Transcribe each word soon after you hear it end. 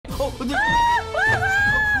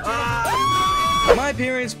My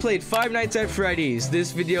parents played Five Nights at Freddy's.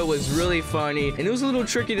 This video was really funny and it was a little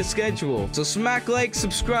tricky to schedule. So smack like,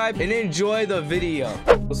 subscribe, and enjoy the video.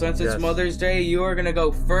 Well, since it's Mother's Day, you are gonna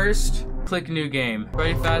go first. Click new game.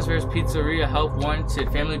 Freddy Fazbear's Pizzeria, help wanted.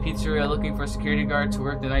 Family Pizzeria looking for security guard to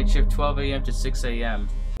work the night shift 12 a.m. to 6 a.m.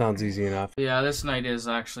 Sounds easy enough. Yeah, this night is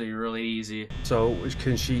actually really easy. So,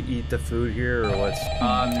 can she eat the food here, or what's? No,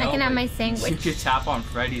 I can have my sandwich. You could tap on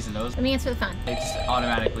Freddy's nose. Let me answer the phone. It just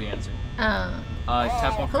automatically answers. Oh.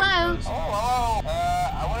 Tap on Freddy's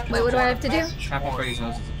nose. Wait, what do I have to do? Tap on Freddy's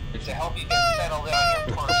nose. To help you get settled down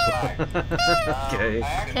here first. Okay.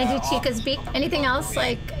 Can I do Chica's Beak? Anything else,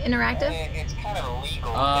 like, interactive? It's kind of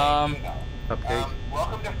illegal. Cupcake.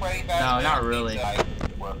 Welcome to Freddy No, Fazbear's not really. Pizza,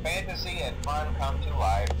 where fantasy and fun come to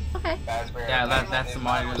life. Okay. Yeah, that's the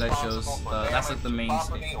monitor that shows. That's like the main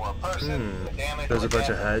stage. There's a bunch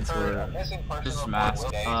of heads. Just mask.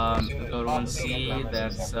 Go to 1C.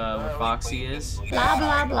 That's where Foxy is. Blah,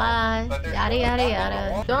 blah, blah. Yada, yada,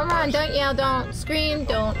 yada. Don't run, don't yell, don't scream,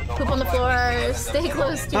 don't poop on the floor. Stay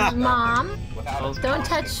close to mom. Don't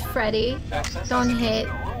touch Freddy. Don't hit.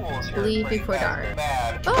 Leave before dark.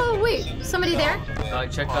 Oh, wait. Somebody there?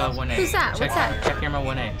 Check 1A. Who's that? Check, What's that? Check camera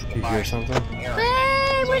 1A. You hear something?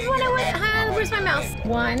 Hey, where's 1A? Hi, where's my mouse?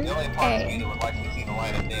 1A.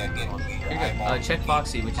 You're good. Check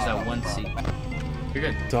Foxy, which is at 1C. You're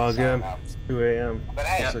good. It's all good. 2 a.m.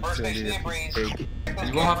 Yep. So it's gonna be a cake.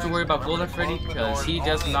 You won't have to worry about Golden Freddy because he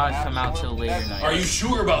does not come out till later night. Are you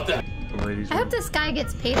sure about that? I hope this guy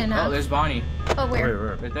gets paid enough. Oh, there's Bonnie. Oh,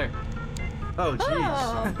 where? Right there. Oh,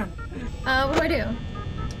 jeez. Oh. What do I do?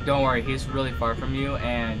 Don't worry, he's really far from you.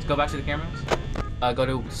 And go back to the cameras. Go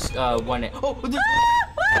to 1A. Oh,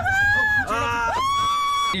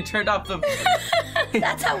 you turned off the.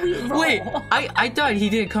 That's how we roll. Wait, I thought he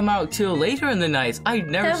didn't come out till later in the night. I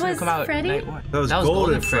never seen him come out. Freddy? Night one. That was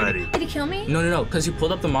Golden Freddy. Did he kill me? No, because you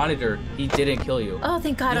pulled up the monitor. He didn't kill you. Oh,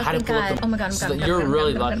 thank God. Oh, thank God. Oh my God. So you're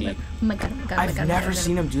really lucky. Oh my God. I've never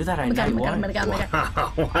seen him do that on night one. Oh my God.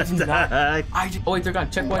 What the heck? Oh wait, they're gone.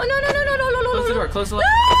 Check one. Oh no. Close the door. Close the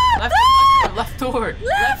left. Left door.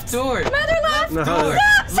 Left door. Mother left. No.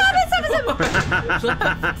 Stop it.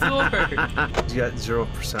 Left door. You got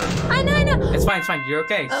 0%. I know. It's fine. You're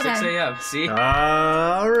okay. 6 a.m. See?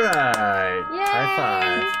 All right. Yay. High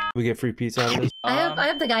five. We get free pizza out of this? I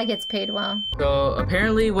hope the guy gets paid well. So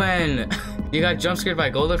apparently when you got jump scared by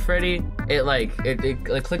Golden Freddy,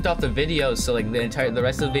 it clicked off the video, so like the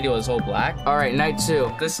rest of the video is all black. All right, night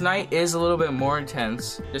 2. This night is a little bit more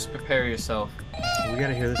intense. Just prepare yourself. We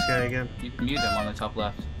gotta hear this guy again. You can mute him on the top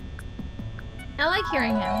left. I like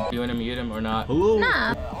hearing him. Do you want to mute him or not? Hello?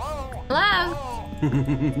 Nah. Hello?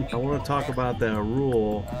 I want to talk about that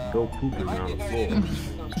rule. Go pooping on the floor.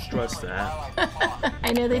 Stress that.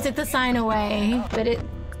 I know they took the sign away, but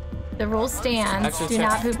the rule stands. Actually, Do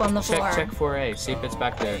not poop on the floor. Check 4A. See if it's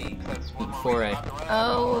back there. 4A.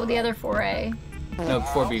 Oh, the other 4A. No,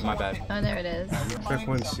 4B. My bad. Oh, there it is. Check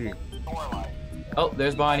 1C. Oh,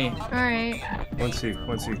 there's Bonnie. All right. 1C.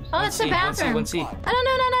 Oh, it's the bathroom. 1C. Oh,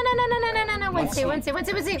 no. 1C.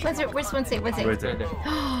 Where's 1C? Right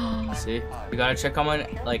there. See? You gotta check on one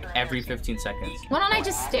like every 15 seconds. Why don't I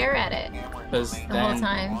just stare at it? Because the whole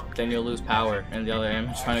time? Then you'll lose power and the other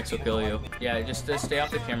animatronics will kill you. Yeah, just stay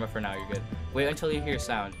off the camera for now, you're good. Wait until you hear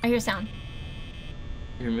sound. I hear sound.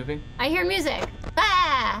 You're moving? I hear music.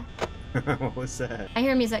 Ah! What was that? I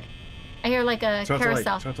hear music. I hear like a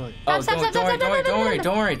carousel. Oh,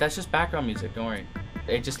 don't worry. That's just background music. Don't worry.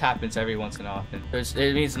 It just happens every once in a while.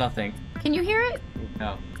 It means nothing. Can you hear it?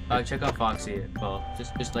 No. Check on Foxy. Well,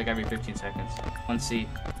 just like every 15 seconds. 1C.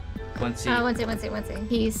 1C. 1C.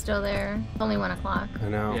 He's still there. It's only 1 o'clock. I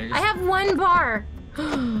know. Yeah, I have 1 bar.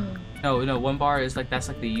 No. 1 bar is that's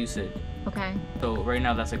like the usage. Okay. So right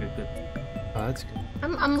now that's like a good. Oh, that's good.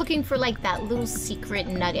 I'm looking for like that little secret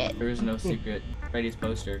nugget. There is no secret. Freddy's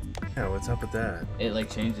poster. Yeah, what's up with that? It like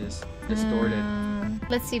changes. Distorted.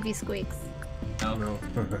 Let's see if he squeaks. No.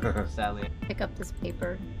 Sadly. Pick up this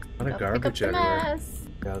paper. A lot of garbage Pick up the everywhere. mess.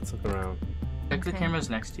 Yeah, let's look around. Check the cameras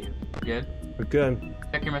next to you. Good? We're good.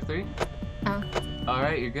 Check camera 3. Oh.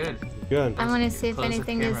 Alright, you're good. Good. I want to see if Close the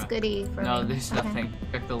anything is camera. goody for me. No, there's nothing.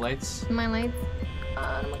 Check the lights. My lights.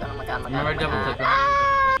 Oh my god. Remember double click.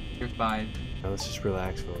 Ah! You're fine. Now let's just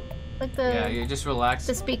relax, Phil. Like the. Yeah, you just relax.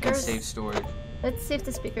 The speakers. And save storage. Let's see if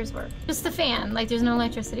the speakers work. Just the fan. Like there's no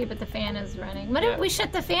electricity, but the fan is running. What Yeah. if we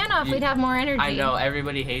shut the fan off? We'd have more energy. I know,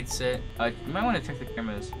 everybody hates it. You might want to check the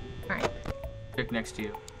cameras. Alright. Check next to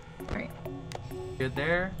you. Alright. Good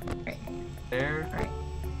there. Alright. There. Alright.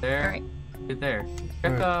 There. Alright. Right there.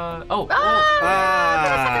 Check, Ah!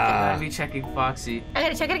 Let me checking Foxy. I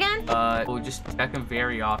gotta check it again? We'll just check him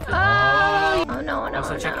very often. Oh no, no,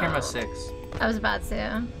 Also, check no. camera 6. I was about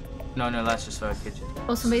to. No, that's just a kitchen.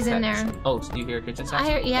 Oh, somebody's in there. Oh, do you hear a kitchen sound? I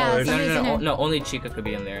hear, yeah, Oh, somebody's in there. No, only Chica could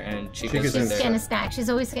be in there, and Chica's Chica's in She's there. getting a snack. She's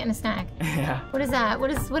always getting a snack. Yeah. What is that?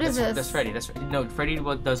 What is this? That's Freddy. No, Freddy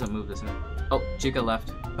doesn't move, doesn't it? Oh, Chica left.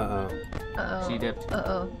 Uh-oh. Uh-oh. She dipped.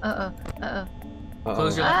 Uh-oh.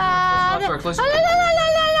 Close your left door. Close your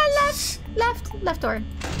left door. Left door.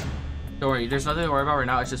 Don't worry, there's nothing to worry about right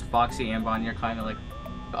now. It's just Foxy and Bonnie are kind of like...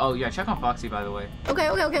 Oh, yeah, check on Foxy, by the way. Okay.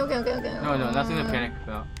 No, nothing to panic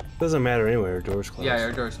about. Doesn't matter anyway, her door's closed. Yeah,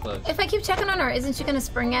 her door's closed. If I keep checking on her, isn't she gonna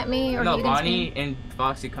spring at me? Or No, you gonna Bonnie scream? and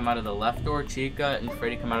Foxy come out of the left door, Chica and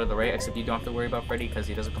Freddy come out of the right, except you don't have to worry about Freddy because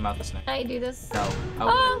he doesn't come out the snack. Can I do this? No,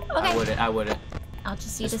 Oh, okay. I wouldn't. I'll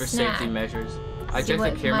just eat Just a for snack. safety measures. I See checked the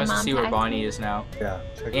what cameras my to mom see where packed Bonnie me. is now. Yeah.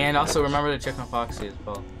 Check And it. also remember to check on Foxy as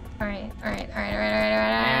well. Alright.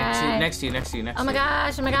 And next to you. Oh my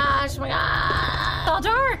gosh. It's all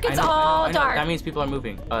dark. It's I know. all dark. That means people are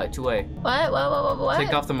moving. Two-way. What?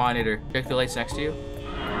 Take off the monitor. Check the lights next to you.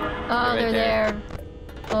 Oh, right they're there. there.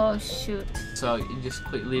 Oh, shoot. So you just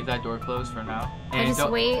leave that door closed for now. I just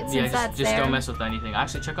don't- wait since that's just there. don't mess with anything.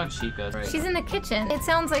 Actually, check on Chica. Right. She's in the kitchen. It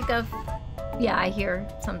sounds like a... Yeah, I hear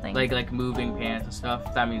something. like moving pans and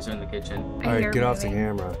stuff. That means they're in the kitchen. I hear Alright, get off the moving.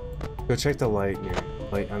 camera. Go check the light near.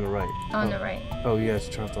 Light on the right. On the right. Oh, you guys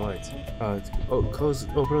turn off the lights.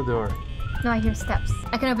 Open the door. No, I hear steps.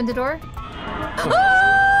 I can open the door?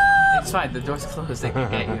 It's fine. The door's closed. They can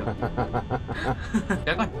get you.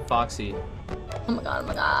 Check on Foxy. Oh my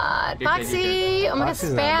god. You're good, Foxy! Oh my god,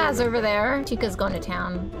 Foxy's not Spaz moving. over there. Chica's going to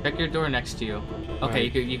town. Check your door next to you. Okay,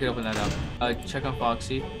 Right. you could open that up. Check on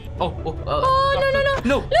Foxy. Oh,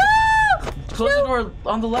 no! No! Close the door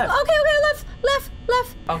on the left. Okay,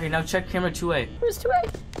 left. Okay, now check camera 2A. Where's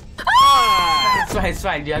 2A? It's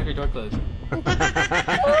fine. You have your door closed.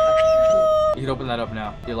 You can open that up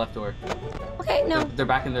now. Your left door. Okay, no. They're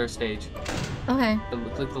back in their stage. Okay.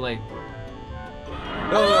 Click the light.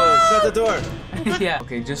 Oh, shut the door. Yeah.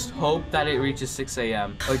 Okay, just hope that it reaches 6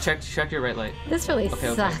 a.m. Oh, check your right light. This really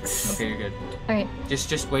Okay. sucks. Okay, you're good. Alright.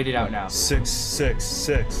 Just wait it out now. 6.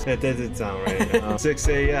 That doesn't sound right now. 6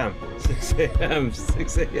 a.m. 6 a.m.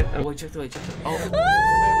 6 a.m. Oh, wait, check the light. Oh,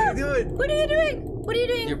 What are you doing? What are you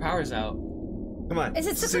doing? your power's out. Come on. Is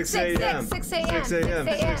it 6 a.m. 6 a.m.? 6 a.m.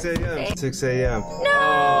 6 a.m. 6 a.m. No!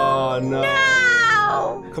 Oh, no.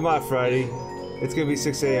 No! Come on, Freddy. It's gonna be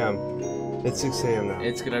 6 a.m. It's 6 a.m. now.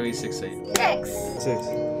 It's gonna be 6 a.m. 6. 6.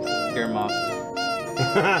 Scare him off.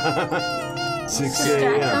 6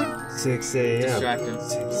 a.m. 6 a.m. Distract him.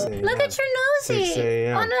 6 a.m. Look at your nosy. 6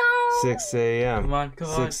 a.m. Oh no. 6 a.m. Come on.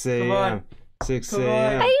 6 Come on. a.m. 6 Come on.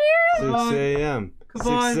 a.m. I hear him. 6 a.m. Come 6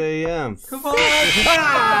 on. a.m. Come on.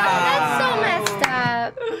 That's so messed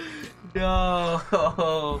up. No.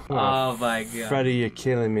 Oh my god. Freddy, you're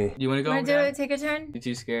killing me. You wanna go? Wanna do again? it? Take a turn? You're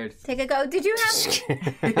too scared. Take a go. Did you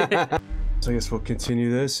have... So I guess we'll continue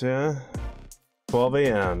this, yeah? 12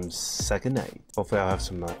 a.m. second night. Hopefully I'll have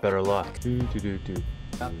some better luck. Do.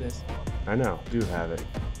 Stop this. I know, do have it.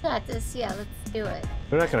 Got this. Yeah, let's do it.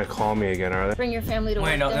 They're not gonna call me again, are they? Bring your family to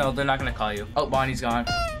Wait, work. no, then. no, they're not gonna call you. Oh, Bonnie's gone.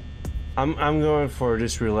 I'm going for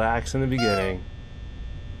just relax in the beginning.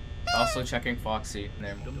 Also checking Foxy.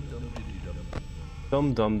 There.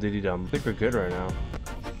 Dum diddy dum. I think we're good right now.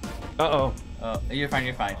 Uh-oh. You're fine.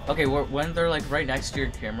 Okay, when they're like right next to your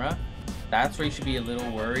camera, that's where you should be a little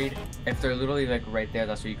worried. If they're literally like right there,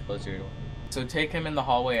 that's where you close your door. So take him in the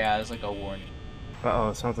hallway as like a warning.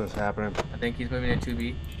 Uh-oh, something's happening. I think he's moving to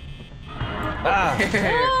 2B.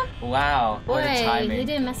 Ah! Wow, what a Boy, he timing.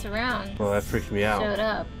 didn't mess around. Well, that freaked me out. Showed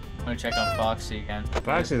up. I'm gonna check on Foxy again.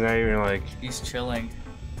 Foxy's not even, like, He's chilling.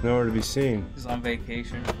 nowhere to be seen. He's on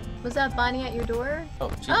vacation. Was that Bonnie at your door? Oh,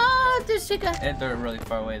 geez. Oh, there's Chica. And they're really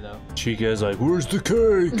far away though. Chica's like, where's the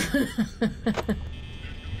cake?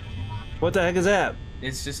 What the heck is that?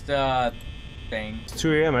 It's just thing. It's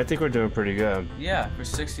 2 a.m. I think we're doing pretty good. Yeah, for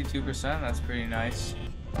 62%, that's pretty nice.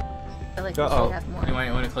 I feel like we Uh-oh. should have more. You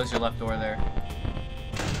want to close your left door there.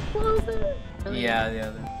 Close it. Really? Yeah, the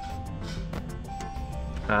other.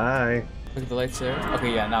 Hi. Look at the lights there.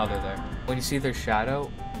 Okay, yeah, now they're there. When you see their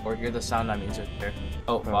shadow or hear the sound, that means they're there.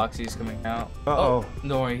 Oh, Foxy's coming out. Uh-oh. Oh,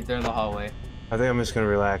 don't worry, they're in the hallway. I think I'm just gonna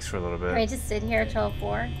relax for a little bit. Alright, just sit here till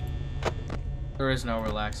 4. There is no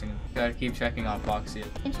relaxing. You gotta keep checking on Foxy.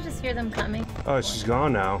 Can't you just hear them coming? Oh, she's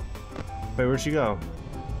gone now. Wait, where'd she go?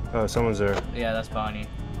 Oh, someone's there. Yeah, that's Bonnie.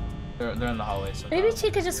 They're in the hallway. So Maybe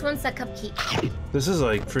Chica just wants that cupcake. This is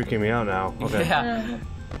like freaking me out now. Okay. Yeah.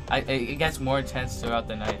 It gets more intense throughout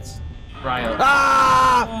the nights. Ryo.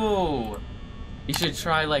 Ah! Oh! You should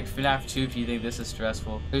try like FNAF 2 if you think this is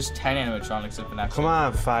stressful. There's 10 animatronics in FNAF 2. Come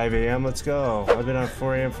on, 5 a.m. Let's go. I've been on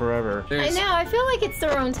 4 a.m. forever. I know. I feel like it's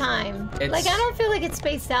their own time. Like I don't feel like it's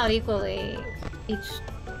spaced out equally each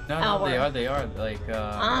hour. No, they are. Like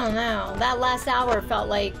I don't know. That last hour felt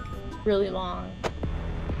like really long.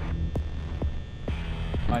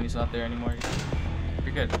 Money's not there anymore.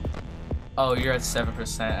 You're good. Oh, you're at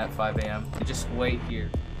 7% at 5 a.m. Just wait here.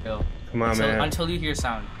 Chill. Come on, man. Until you hear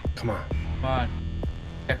sound. Come on. Come on.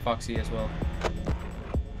 Check Foxy as well.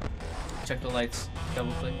 Check the lights.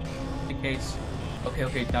 Double click. In case.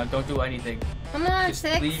 Okay. Now don't do anything. Come on, Just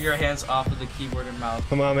 6. leave your hands off of the keyboard and mouse.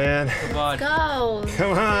 Come on, man. Come on. Go.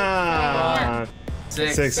 Come on.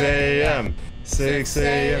 6 a.m. 6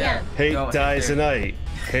 a.m. Hate dies tonight.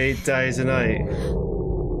 Hate dies tonight.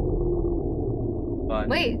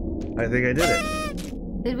 Wait. I think I did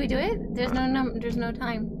it. Did we do it? There's no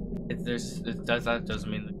time. That doesn't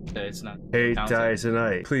mean that it's not. Hate counting. dies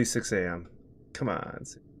tonight. Please, 6 a.m. Come on.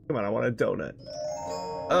 Come on, I want a donut.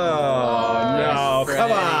 Oh, no. Freddy.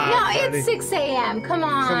 Come on. No, Freddy. it's 6 a.m. Come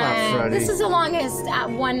on. Come on, Freddy. This is the longest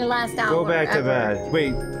last hour. Go back to ever. bed.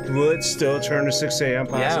 Wait, will it still turn to 6 a.m.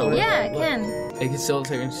 possibly? Yeah, it can. It can still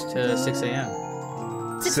turn to 6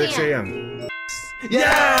 a.m. 6 a.m.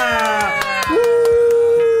 Yeah!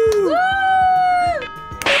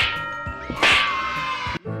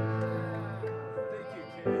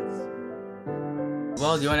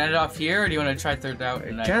 Well, do you want to end it off here, or do you want to try third out?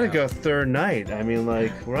 Gotta go third night. I mean,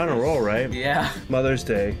 like, we're on a roll, right? Yeah. Mother's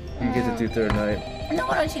Day. You get to do third night. No,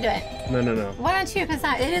 why don't you do it? No. Why don't you? Because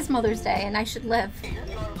it is Mother's Day, and I should live.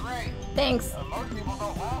 Thanks.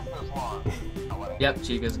 Yep,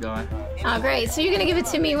 Chica's going. Oh, great. So you're gonna give it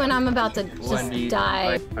to me when I'm about to just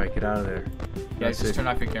die. Alright, get out of there. Yeah, just turn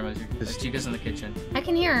off your cameras. Chica's in the kitchen. I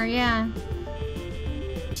can hear her, yeah.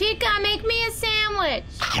 Chica, make me a sandwich.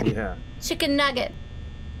 Yeah. Chicken nugget.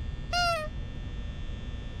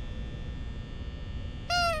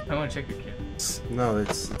 I want to check your cameras. No,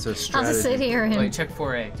 it's a strategy. I'll just sit here and Wait, check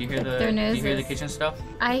 4A. Do you hear their the noses. kitchen stuff?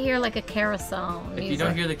 I hear like a carousel If music. you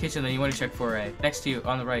don't hear the kitchen, then you want to check 4A. Next to you,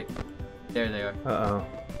 on the right. There they are. Uh-oh.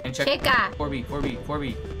 And check Chica. 4B. 4B!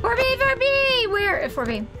 Where?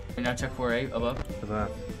 4B. And now check 4A above.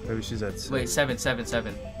 Maybe she's at 6. Wait, 7.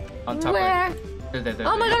 On top Where? right. There.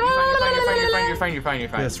 Oh my god! You're fine.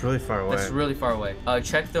 Yeah, it's really far away. That's really far away.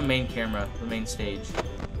 Check the main camera, the main stage.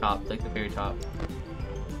 Top, like the very top.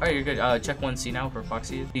 Alright, you're good. Check 1C now for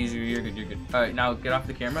Foxy. You're good. Alright, now get off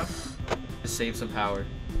the camera. Just save some power.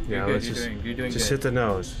 Yeah, You're let's good, just, you're doing just good. hit the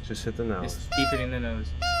nose. Just hit the nose. Just keep hitting the nose.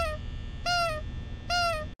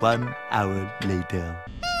 1 hour later.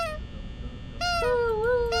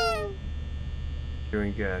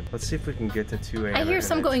 Doing good. Let's see if we can get to 2 a.m. I hear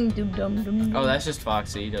some going dum dum dum. Oh, that's just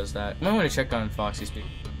Foxy. He does that. I might want to check on Foxy speak.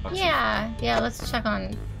 Yeah, let's check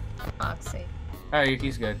on Foxy. Alright,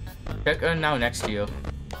 he's good. Check now next to you.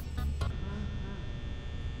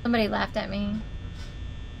 Somebody laughed at me.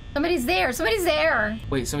 Somebody's there!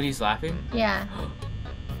 Wait, somebody's laughing? Yeah.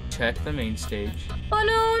 Check the main stage. Oh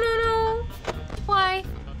no! Why?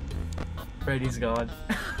 Freddy's gone.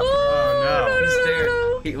 Oh, no. He's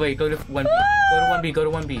there. Wait, go to 1B. Go to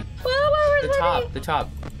 1B. The top.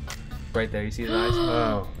 Right there, you see his eyes?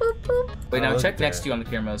 Oh. Wait, now look check there. next to you on the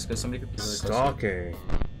cameras, because somebody could be really close. Stalking.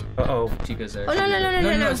 Uh-oh. Chica's there. Oh, no.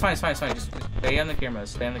 No, it's fine. Just stay on the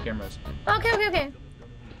cameras. Okay.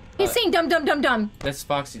 He's saying dum. That's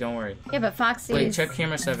Foxy, don't worry. Yeah, but Foxy. Wait, check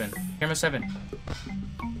camera 7.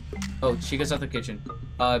 Oh, Chica's at the kitchen.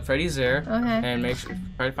 Freddy's there. Okay. And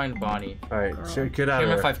try to find Bonnie. Alright, get out of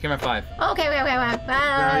there. Camera 5. Okay, wait.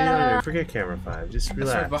 No, forget camera 5. Just That's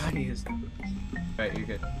relax. where Bonnie is. Alright, you're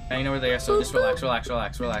good. Now you know where they are, so just relax.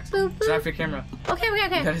 Boop, Turn off your camera. Okay. You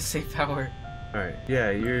gotta save power. Alright, yeah,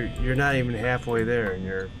 you're not even halfway there, and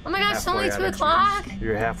you're Oh my gosh, it's only halfway 2 out of o'clock. juice.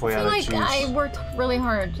 You're halfway I out feel of like juice. I worked really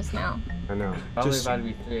hard just now. I know. Probably Just about to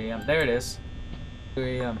be 3 a.m. There it is.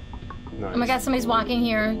 3 a.m. nice. Oh my god, somebody's walking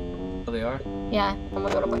here. Oh, they are? Yeah. Oh my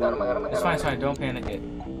god. It's fine. Don't panic it.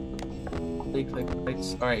 Click.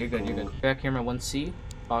 Alright, you're good. Grab camera 1C.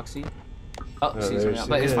 Foxy. Oh, C's running out.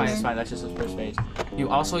 But it's fine. That's just his first phase. You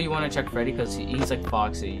want to check Freddy because he's like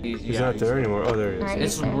Foxy. He's not there anymore. Oh, there he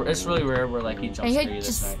is. Alright. It's really rare where like he jumps I for could you this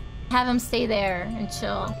just night. have him stay there and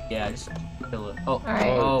chill. Yeah, just kill it. Oh, Alright.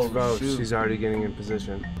 Oh, shoot. she's already getting in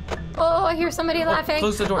position. Oh, I hear somebody laughing.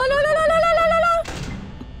 Close the door. Oh no.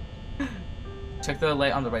 Check the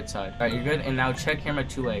light on the right side. Alright, you're good. And now check camera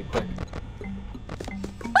 2A, quick.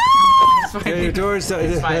 It's fine. Yeah, your door's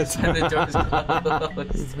It's fine. The door's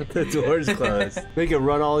closed. The door's closed. Make it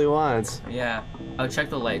run all he wants. Yeah. I'll check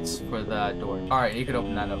the lights for the door. Alright, you can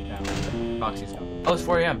open that up now. Foxy's gone. Oh, it's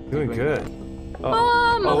 4 a.m. Doing good.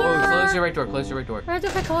 Oh, mother. Close your right door. Close your right door. Where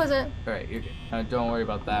did I close it? Alright, you're good. Don't worry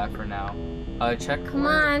about that for now. Check. Come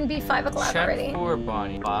on, be 5 o'clock check already. for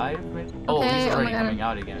Bonnie. 5 minutes? Oh, Okay, he's oh already my God. coming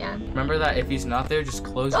out again. Yeah. Remember that if he's not there, just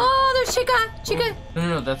close it. Oh, there's Chica. Chica.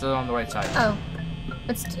 No, that's on the right side. Oh,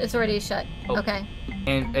 it's already shut. Oh. Okay.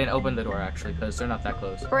 And open the door actually, because they're not that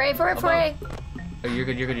close. Hooray, hooray, hooray. Oh, you're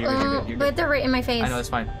good. You're good. But they're right in my face. I know it's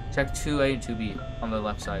fine. Check 2A and 2B on the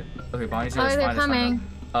left side. Okay, Bonnie's here. Oh, they're coming.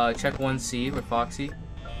 Check 1C with Foxy.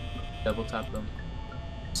 Double tap them.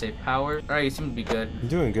 Save power. Alright, you seem to be good. I'm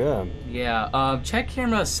doing good. Yeah. Check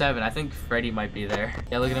camera 7. I think Freddy might be there.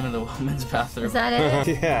 Yeah, look at him in the woman's bathroom. Is that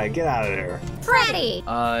it? Yeah, get out of there. Freddy!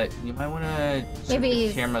 You might want to check Maybe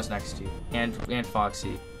the cameras next to you and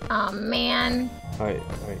Foxy. Oh, man. Alright,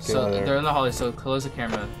 get So out of there. they're in the hallway. So close the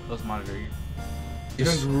camera. Close the monitor. You're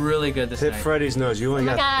doing really good this Hit night. Freddy's nose. You Oh only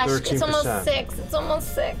my got gosh, 13%. it's almost 6. It's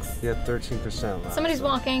almost 6. You got 13% left. Somebody's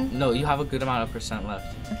walking. No, you have a good amount of percent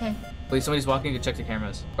left. Okay. Wait, somebody's walking. You check the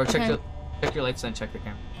cameras, or check Okay. check your lights and check the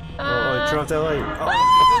camera. Oh, turn off that light.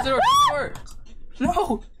 Oh, Close the door.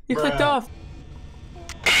 No, you clicked Bruh. off.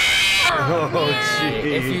 gee.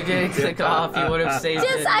 If you didn't click off, you would have saved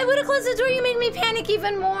it. I would have closed the door. You made me panic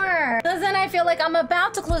even more. Because then I feel like I'm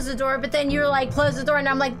about to close the door, but then you're like, close the door, and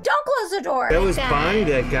I'm like, don't close the door. That was Like Bonnie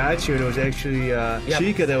that got you, and it was actually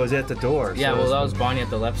Chica that was at the door. Yeah, so well, that was Bonnie at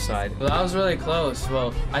the left side. Well, that was really close.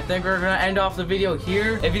 Well, I think we're gonna end off the video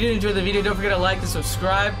here. If you did enjoy the video, don't forget to like and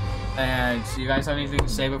subscribe. And you guys have anything to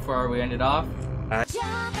say before we end it off?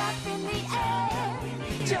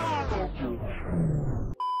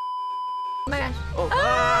 Oh my gosh.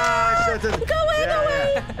 Ah, shut the... Go away, go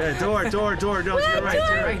away. Yeah, door. No, to your right,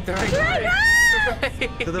 to your right. To the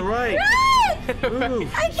right. To the right. Ooh.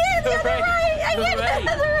 I can't do the right. I can't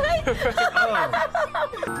do the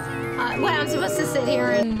right. What, I'm supposed to sit here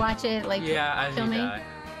and watch it, like, Yeah, as you filming? die.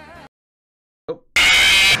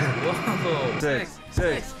 Whoa. Six.